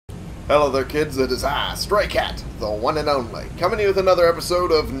Hello there, kids. It is I, Stray Cat, the one and only, coming to you with another episode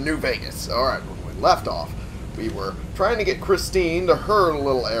of New Vegas. Alright, when we left off, we were trying to get Christine to her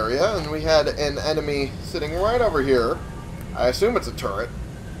little area, and we had an enemy sitting right over here. I assume it's a turret.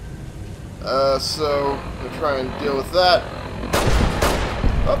 So, we'll try and deal with that.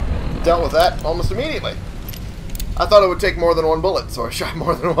 Oh, dealt with that almost immediately. I thought it would take more than one bullet, so I shot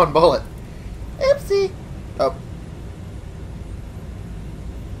more than one bullet. Oopsie. Oh.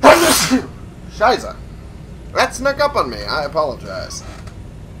 Shiza. That snuck up on me. I apologize.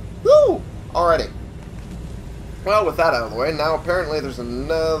 Woo! Alrighty. Well, with that out of the way, now apparently there's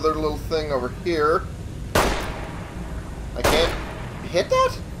another little thing over here. I can't hit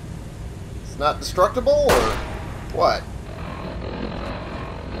that? It's not destructible, or what?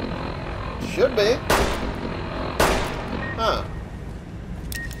 Should be. Huh.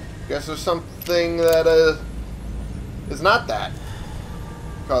 Guess there's something that is not that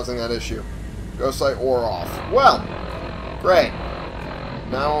causing that issue. Ghost light or off. Well, great.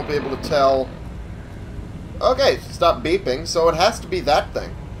 Now I won't be able to tell. Okay, stop beeping, so it has to be that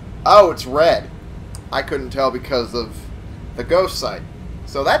thing. Oh, it's red. I couldn't tell because of the ghost sight.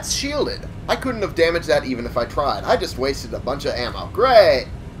 So that's shielded. I couldn't have damaged that even if I tried. I just wasted a bunch of ammo. Great!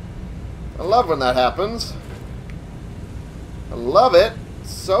 I love when that happens. I love it.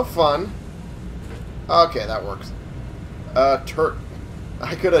 It's so fun. Okay, that works. Turret.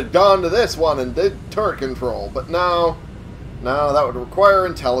 I could have gone to this one and did turret control, but no. No, that would require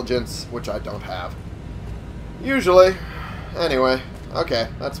intelligence, which I don't have. Usually. Anyway, okay,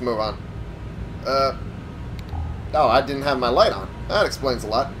 let's move on. Oh, I didn't have my light on. That explains a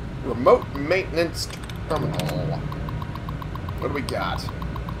lot. Remote maintenance terminal. What do we got?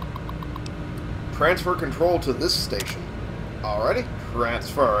 Transfer control to this station. Alrighty,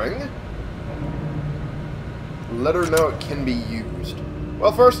 transferring. Let her know it can be used.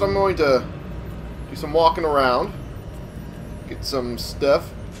 Well, first I'm going to do some walking around, get some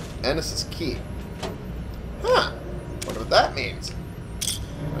stuff. Ennis's key. Huh. Wonder what that means.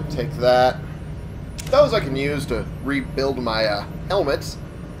 I'm going to take that. Those I can use to rebuild my helmets,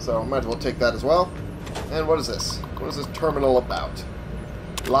 so I might as well take that as well. And what is this? What is this terminal about?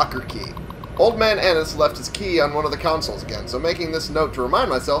 Locker key. Old man Ennis left his key on one of the consoles again, so making this note to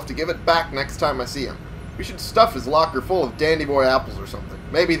remind myself to give it back next time I see him. We should stuff his locker full of Dandy Boy apples or something.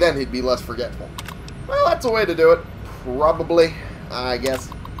 Maybe then he'd be less forgetful. Well, that's a way to do it. Probably, I guess.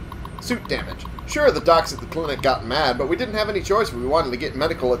 Suit damage. Sure, the docs at the clinic got mad, but we didn't have any choice if we wanted to get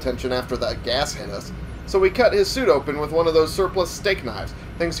medical attention after that gas hit us. So we cut his suit open with one of those surplus steak knives.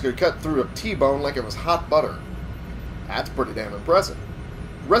 Things could cut through a T-bone like it was hot butter. That's pretty damn impressive.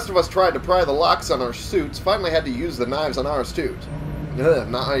 The rest of us tried to pry the locks on our suits, finally had to use the knives on ours too. Ugh,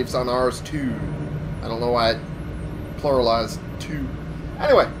 knives on ours too. I don't know why I pluralized two.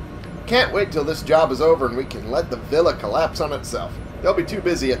 Anyway, can't wait till this job is over and we can let the villa collapse on itself. They'll be too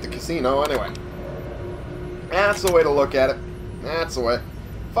busy at the casino anyway. That's the way to look at it. That's the way.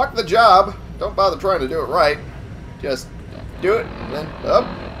 Fuck the job. Don't bother trying to do it right. Just do it and then, oh,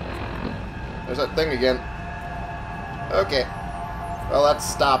 there's that thing again. Okay. Well, that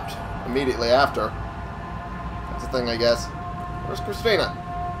stopped immediately after. That's the thing, I guess. Where's Christina?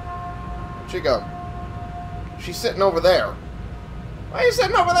 Where'd she go? She's sitting over there. Why are you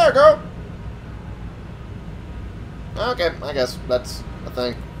sitting over there, girl? Okay, I guess that's a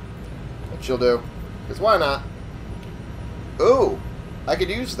thing that she'll do. Because why not? Ooh, I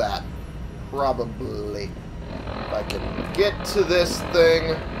could use that. Probably. If I can get to this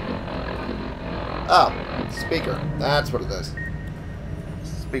thing. Oh, speaker. That's what it is.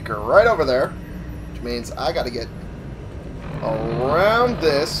 Speaker right over there. Which means I gotta get around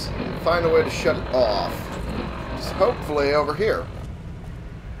this and find a way to shut it off. Just hopefully over here.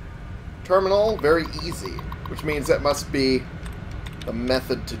 Terminal, very easy. Which means that must be the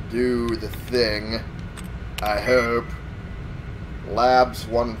method to do the thing. I hope. Labs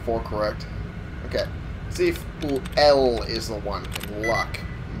 1 and 4 correct. Okay. See if L is the one in luck.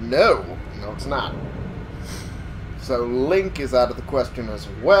 No. No, it's not. So Link is out of the question as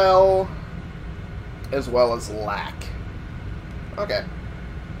well as lack. Okay.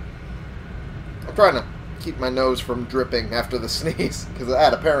 I'm trying to keep my nose from dripping after the sneeze, because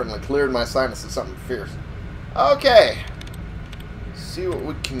that apparently cleared my sinuses something fierce. Okay. See what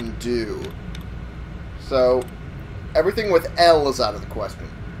we can do. So, everything with L is out of the question.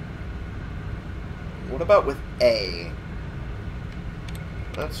 What about with A?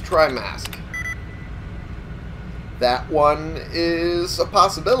 Let's try mask. That one is a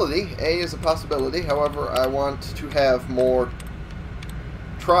possibility. A is a possibility. However, I want to have more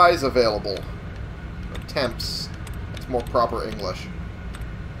tries available. Attempts. That's more proper English.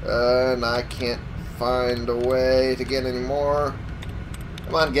 And I can't find a way to get any more.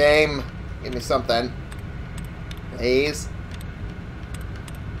 Come on, game. Give me something. Please.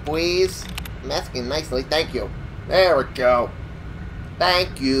 Please. I'm asking nicely. Thank you. There we go.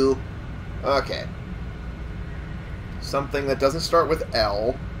 Thank you. Okay. Something that doesn't start with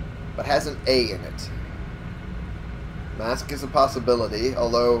L, but has an A in it. Mask is a possibility,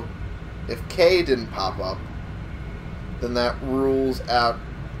 although if K didn't pop up, then that rules out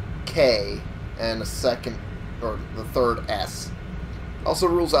K and a second, or the third S. Also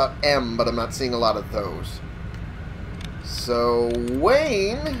rules out M, but I'm not seeing a lot of those. So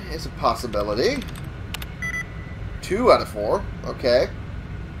Wayne is a possibility. 2 out of 4. Okay.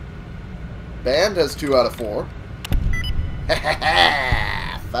 Band has 2 out of 4.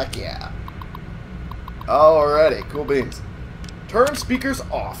 Fuck yeah. Alrighty, cool beans. Turn speakers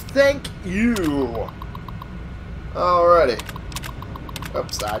off. Thank you. Alrighty.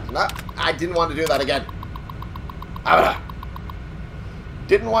 Oops, I didn't want to do that again.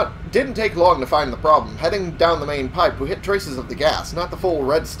 Didn't take long to find the problem. Heading down the main pipe, we hit traces of the gas. Not the full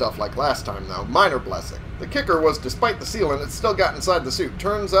red stuff like last time, though. Minor blessing. The kicker was, despite the sealant, it still got inside the suit.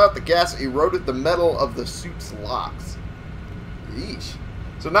 Turns out the gas eroded the metal of the suit's locks. Yeesh.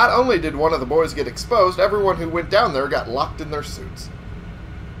 So not only did one of the boys get exposed, everyone who went down there got locked in their suits.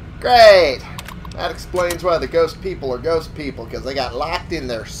 Great! That explains why the ghost people are ghost people, because they got locked in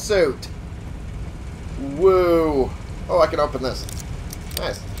their suit. Woo! Oh, I can open this.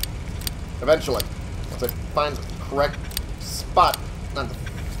 Nice. Eventually. Once I find the correct spot. Not the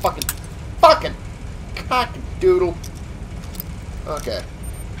fucking cock-a-doodle. Okay.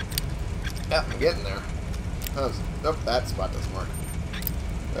 Yep, I'm getting there. Nope, that spot doesn't work.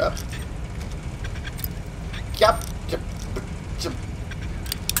 Yep. Yep.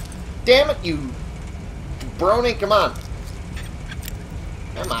 Damn it, you brony. Come on.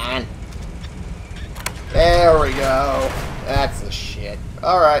 Come on. There we go. That's the shit.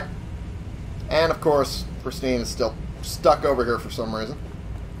 Alright. And, of course, Christine is still stuck over here for some reason.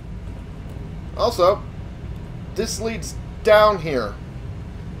 Also, this leads down here.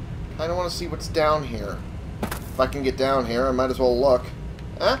 Kinda want to see what's down here. If I can get down here, I might as well look.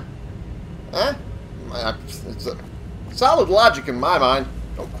 Huh? Huh? It's a solid logic in my mind.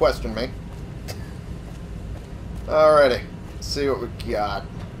 Don't question me. Alrighty. Let's see what we got.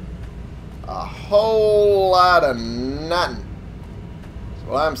 A whole lot of nothing. That's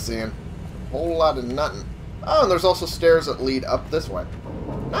what I'm seeing. A whole lot of nothing. Oh, and there's also stairs that lead up this way.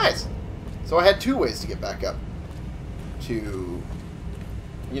 Nice. So I had 2 ways to get back up. To,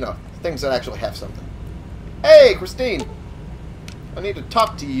 you know, things that actually have something. Hey, Christine! I need to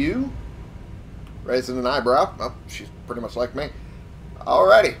talk to you. Raising an eyebrow. Oh, she's pretty much like me.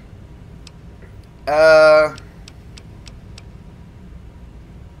 Alrighty.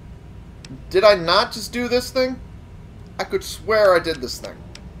 Did I not just do this thing? I could swear I did this thing.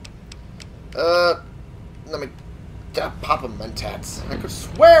 Let me pop a mentats. I could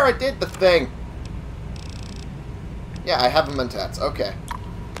swear I did the thing. Yeah, I have a mentats. Okay.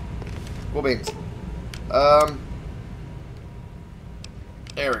 Cool beans.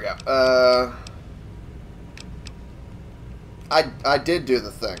 There we go. I did do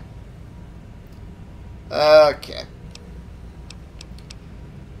the thing. Okay.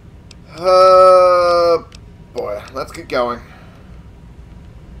 Boy, let's get going.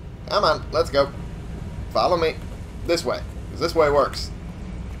 Come on, let's go. Follow me. This way. Because this way works.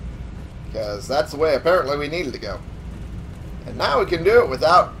 Because that's the way apparently we needed to go. And now we can do it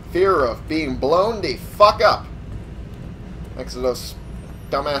without fear of being blown the fuck up. Next to those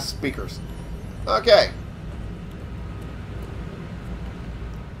dumbass speakers. Okay.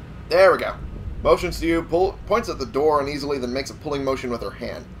 There we go. Motions to you, points at the door uneasily, then makes a pulling motion with her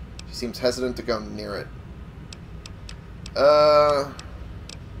hand. She seems hesitant to go near it. I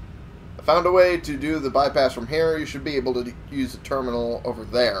found a way to do the bypass from here. You should be able to use the terminal over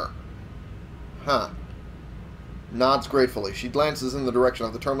there. Huh. Nods gratefully. She glances in the direction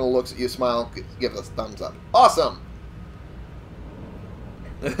of the terminal, looks at you, smile, gives us a thumbs up. Awesome!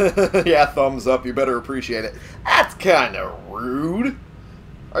 Yeah, thumbs up. You better appreciate it. That's kind of rude.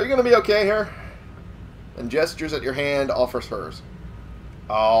 Are you going to be okay here? And gestures at your hand, offers hers.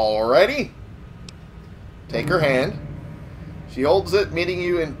 Alrighty. Take her hand. She holds it, meeting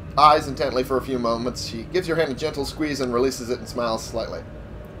you in eyes intently for a few moments. She gives your hand a gentle squeeze and releases it and smiles slightly.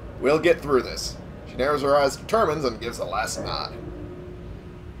 We'll get through this. She narrows her eyes, determines, and gives a last nod.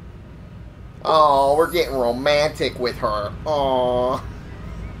 Oh, we're getting romantic with her. Aww.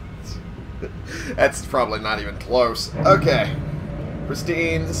 That's probably not even close. Okay.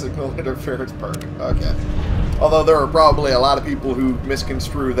 Christine, signal interference perk. Okay. Although there are probably a lot of people who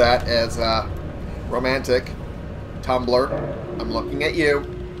misconstrue that as romantic. Tumblr, I'm looking at you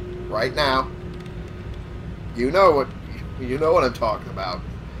right now. You know what I'm talking about.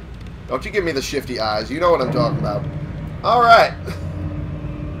 Don't you give me the shifty eyes. You know what I'm talking about. All right.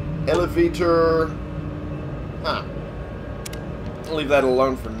 Elevator. Huh. I'll leave that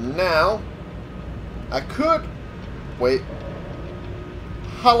alone for now. I could wait.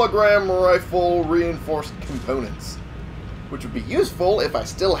 Hologram rifle reinforced components, which would be useful if I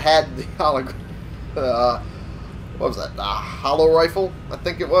still had the hologram. What was that? Hollow rifle, I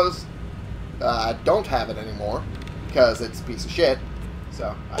think it was. I don't have it anymore because it's a piece of shit.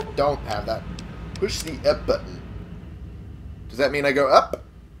 So I don't have that. Push the up button. Does that mean I go up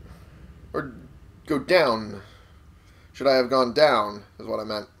or go down? Should I have gone down? Is what I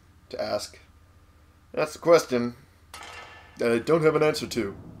meant to ask. That's the question that I don't have an answer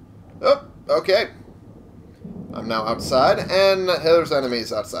to. Oh, okay. I'm now outside, and there's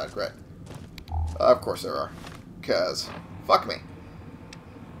enemies outside. Great. Of course there are. Because, fuck me.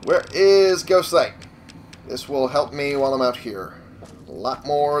 Where is Ghost Light? This will help me while I'm out here. A lot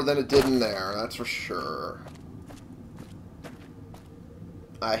more than it did in there, that's for sure.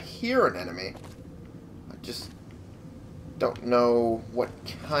 I hear an enemy. I just don't know what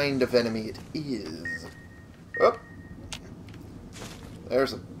kind of enemy it is. Oh.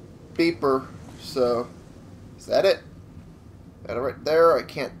 There's a beeper, so is that it? That right there. I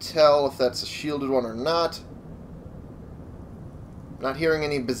can't tell if that's a shielded one or not. Not hearing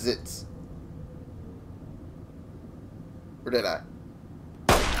any bazits. Or did I?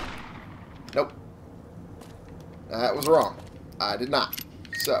 Nope. That was wrong. I did not.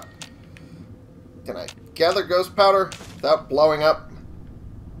 So, can I gather ghost powder without blowing up?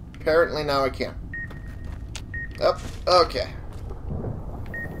 Apparently now I can. Oh, okay.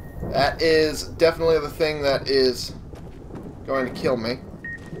 That is definitely the thing that is going to kill me.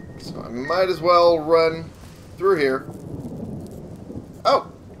 So I might as well run through here. Oh!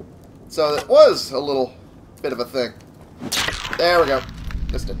 So it was a little bit of a thing. There we go.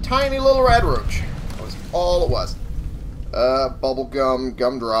 Just a tiny little red roach. That was all it was. Bubble gum,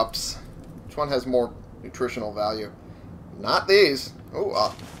 gumdrops. Which one has more nutritional value? Not these. Oh,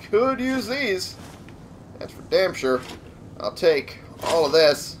 I could use these. That's for damn sure. I'll take all of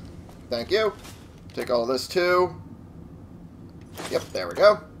this. Thank you. Take all of this too. Yep, there we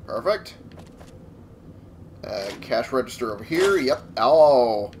go. Perfect. Cash register over here. Yep.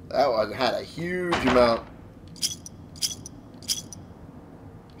 Oh, that one had a huge amount.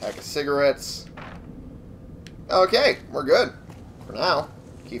 Pack of cigarettes. Okay, we're good. For now.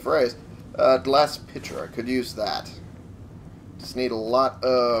 Key phrase. Glass pitcher. I could use that. Just need a lot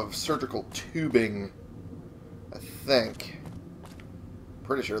of surgical tubing. I think.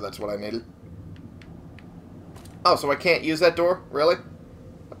 Pretty sure that's what I needed. Oh, so I can't use that door? Really?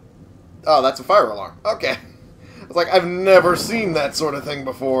 Oh, that's a fire alarm. Okay. It's like, I've never seen that sort of thing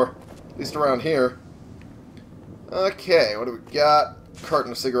before. At least around here. Okay, what do we got?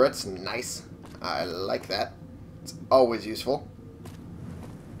 Carton of cigarettes. Nice. I like that. It's always useful.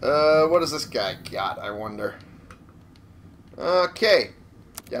 What does this guy got, I wonder? Okay.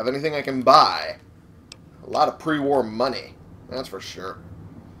 Do you have anything I can buy? A lot of pre-war money. That's for sure.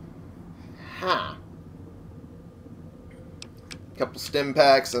 Huh. Couple stim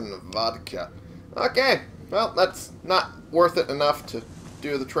packs and vodka. Okay. Well, that's not worth it enough to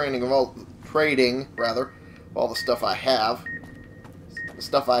do the trading of all the stuff I have. The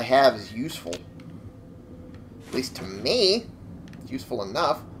stuff I have is useful. At least to me. It's useful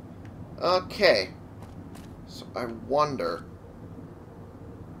enough. Okay. So I wonder.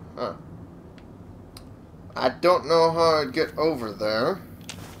 Huh. I don't know how I'd get over there.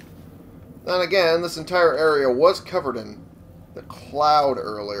 Then again, this entire area was covered in the cloud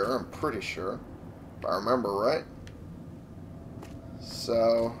earlier, I'm pretty sure. If I remember right.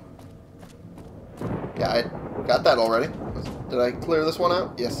 So, yeah, I got that already. Did I clear this one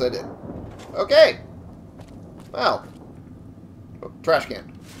out? Yes, I did. Okay. Wow. Oh, trash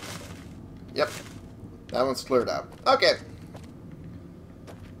can. Yep. That one's cleared out. Okay.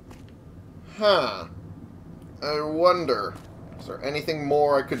 Huh. I wonder, is there anything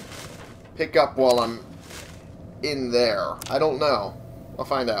more I could pick up while I'm in there? I don't know. I'll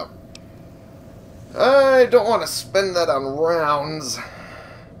find out. I don't want to spend that on rounds,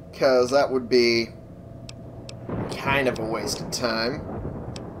 because that would be kind of a waste of time.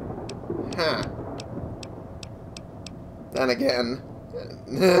 Huh. Then again,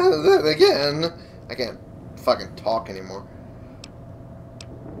 I can't fucking talk anymore.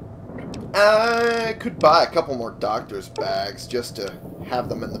 I could buy a couple more doctor's bags just to have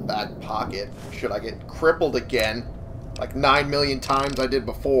them in the back pocket. Should I get crippled again? Like 9 million times I did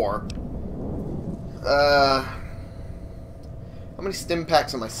before. How many stim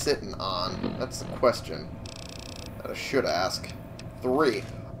packs am I sitting on? That's the question that I should ask. 3.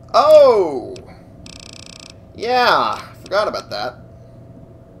 Oh! Yeah, forgot about that.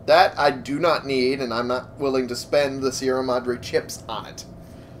 That I do not need, and I'm not willing to spend the Sierra Madre chips on it.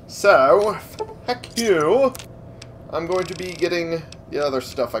 So, heck you, I'm going to be getting the other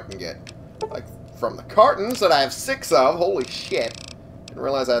stuff I can get. Like, from the cartons that I have 6 of. Holy shit. Didn't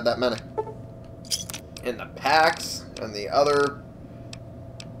realize I had that many. And the packs, and the other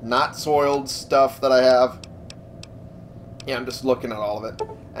not soiled stuff that I have. Yeah, I'm just looking at all of it.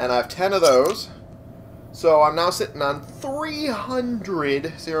 And I have 10 of those. So I'm now sitting on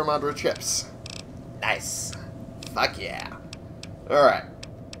 300 Sierra Madre chips. Nice. Fuck yeah. Alright.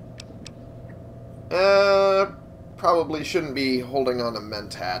 Probably shouldn't be holding on to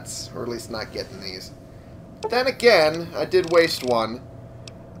mentats, or at least not getting these. Then again, I did waste one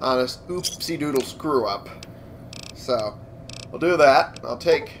on a oopsie doodle screw up. So, we'll do that. I'll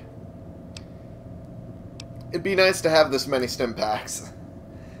take... It'd be nice to have this many stim packs,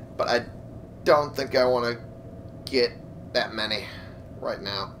 but I don't think I want to get that many right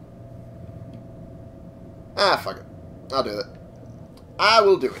now. Ah, fuck it. I'll do it. I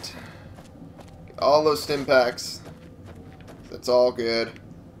will do it. Get all those stim packs. That's all good.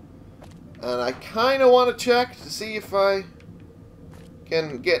 And I kind of want to check to see if I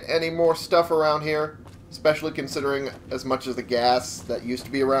can get any more stuff around here, especially considering as much of the gas that used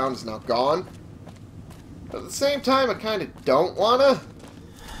to be around is now gone. But at the same time, I kind of don't want to,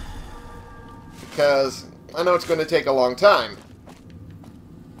 because I know it's going to take a long time.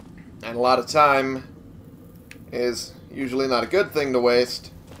 And a lot of time is usually not a good thing to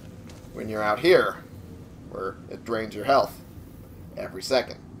waste when you're out here, where it drains your health every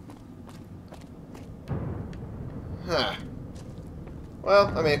second. Huh.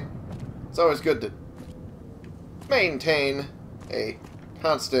 Well, I mean, it's always good to maintain a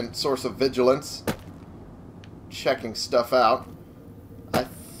constant source of vigilance, checking stuff out. I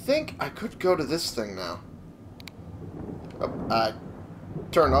think I could go to this thing now. Oh, I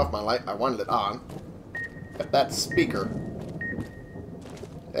turned off my light. I wanted it on. Got that speaker.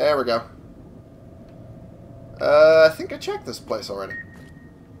 There we go. I think I checked this place already.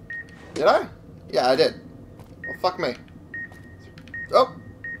 Did I? Yeah, I did. Well, fuck me. Oh!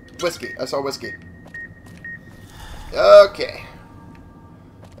 Whiskey. I saw whiskey. Okay.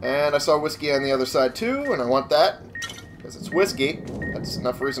 And I saw whiskey on the other side too, and I want that. Because it's whiskey. That's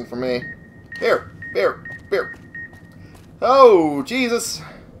enough reason for me. Here. Beer. Beer. Oh, Jesus.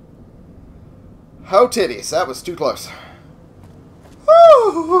 Oh, titties. That was too close. Ooh,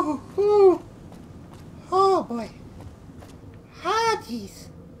 ooh, ooh. Oh, boy. Ah, jeez.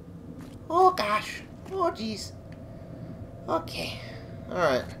 Oh, gosh. Oh, jeez. Okay.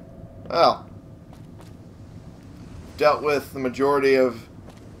 Alright. Well. Dealt with the majority of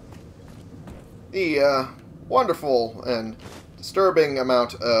the wonderful and disturbing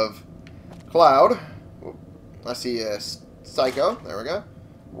amount of cloud. Oop, I see a psycho. There we go.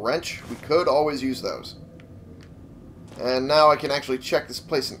 Wrench. We could always use those. And now I can actually check this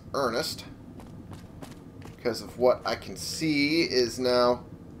place in earnest, because of what I can see is now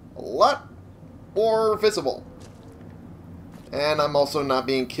a lot more visible. And I'm also not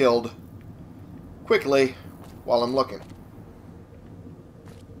being killed quickly while I'm looking.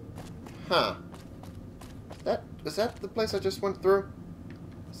 Huh. Is that the place I just went through?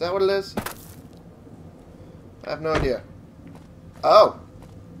 Is that what it is? I have no idea. Oh.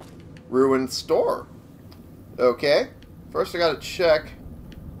 Ruined store. Okay. First I gotta check.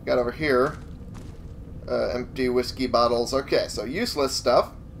 Got over here. Empty whiskey bottles. Okay, so useless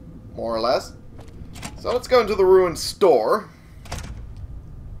stuff. More or less. So let's go into the ruined store.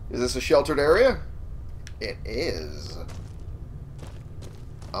 Is this a sheltered area? It is.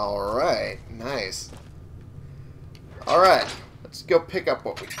 Alright, nice. Alright, let's go pick up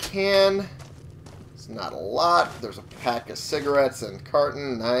what we can. It's not a lot. There's a pack of cigarettes and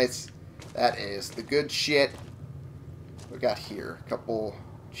carton. Nice. That is the good shit. We got here a couple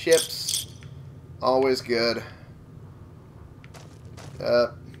chips. Always good.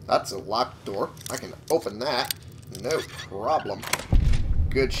 That's a locked door. I can open that. No problem.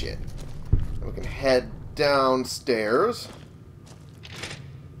 Good shit. We can head downstairs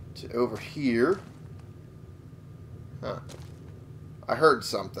to over here. Huh. I heard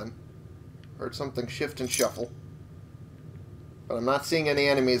something. Heard something shift and shuffle. But I'm not seeing any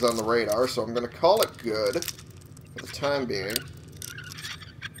enemies on the radar, so I'm going to call it good for the time being.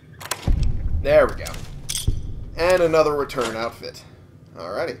 There we go. And another return outfit.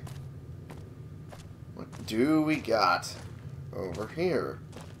 Alrighty. What do we got over here?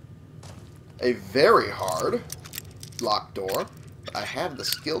 A very hard locked door. I have the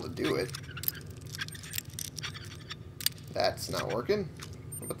skill to do it. That's not working.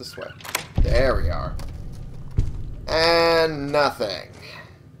 How about this way? There we are. And nothing.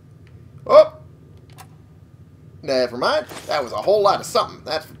 Oh! Never mind. That was a whole lot of something.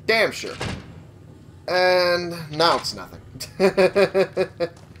 That's for damn sure. And now it's nothing.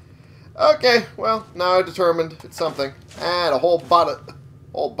 Okay, well, now I determined it's something. And a whole bunch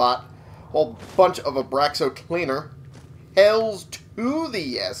of Abraxo cleaner. Hells to the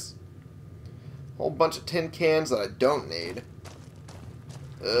yes. Whole bunch of tin cans that I don't need.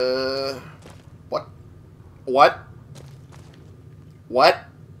 What? What? What?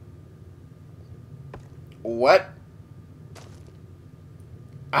 What?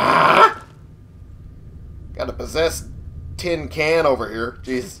 Ah! Got a possessed tin can over here.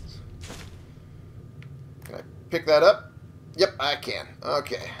 Jesus. Can I pick that up? Yep, I can.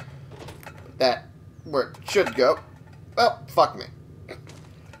 Okay. Put that where it should go. Well, fuck me.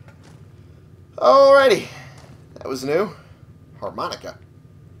 Alrighty. That was new. Harmonica.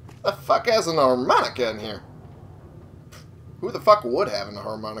 The fuck has an harmonica in here? Who the fuck would have a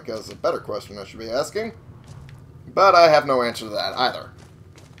harmonica is a better question I should be asking. But I have no answer to that either.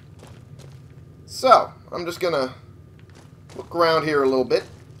 So, I'm just gonna look around here a little bit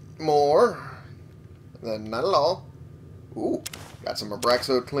more. Then not at all. Ooh, got some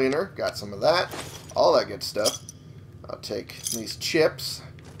Abraxo cleaner. Got some of that. All that good stuff. I'll take these chips.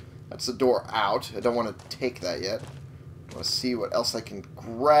 That's the door out. I don't want to take that yet. I want to see what else I can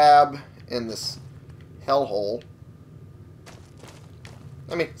grab in this hellhole.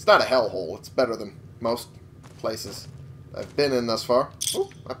 I mean, it's not a hellhole. It's better than most places I've been in thus far. Ooh,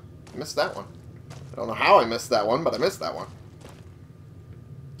 I missed that one. I don't know how I missed that one, but I missed that one.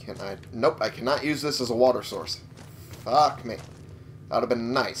 Can I? Nope, I cannot use this as a water source. Fuck me. That would have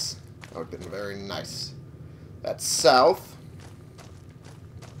been nice. That would have been very nice. That's south.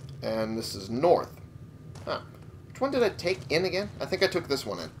 And this is north. Huh. Which one did I take in again? I think I took this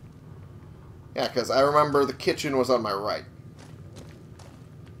one in. Yeah, because I remember the kitchen was on my right.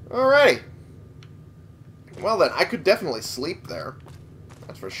 Alrighty. Well then, I could definitely sleep there.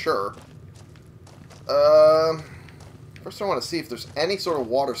 That's for sure. First I want to see if there's any sort of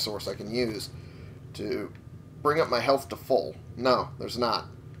water source I can use to bring up my health to full. No, there's not.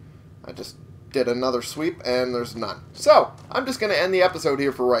 I just did another sweep and there's none. So, I'm just going to end the episode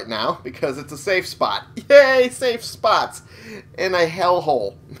here for right now because it's a safe spot. Yay, safe spots in a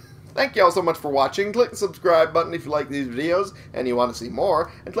hellhole. Thank you all so much for watching. Click the subscribe button if you like these videos and you want to see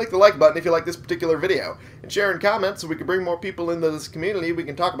more. And click the like button if you like this particular video. And share and comment so we can bring more people into this community. We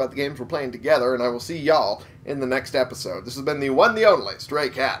can talk about the games we're playing together. And I will see y'all in the next episode. This has been the one, the only Stray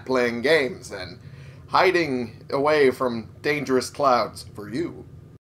Cat playing games and hiding away from dangerous clouds for you.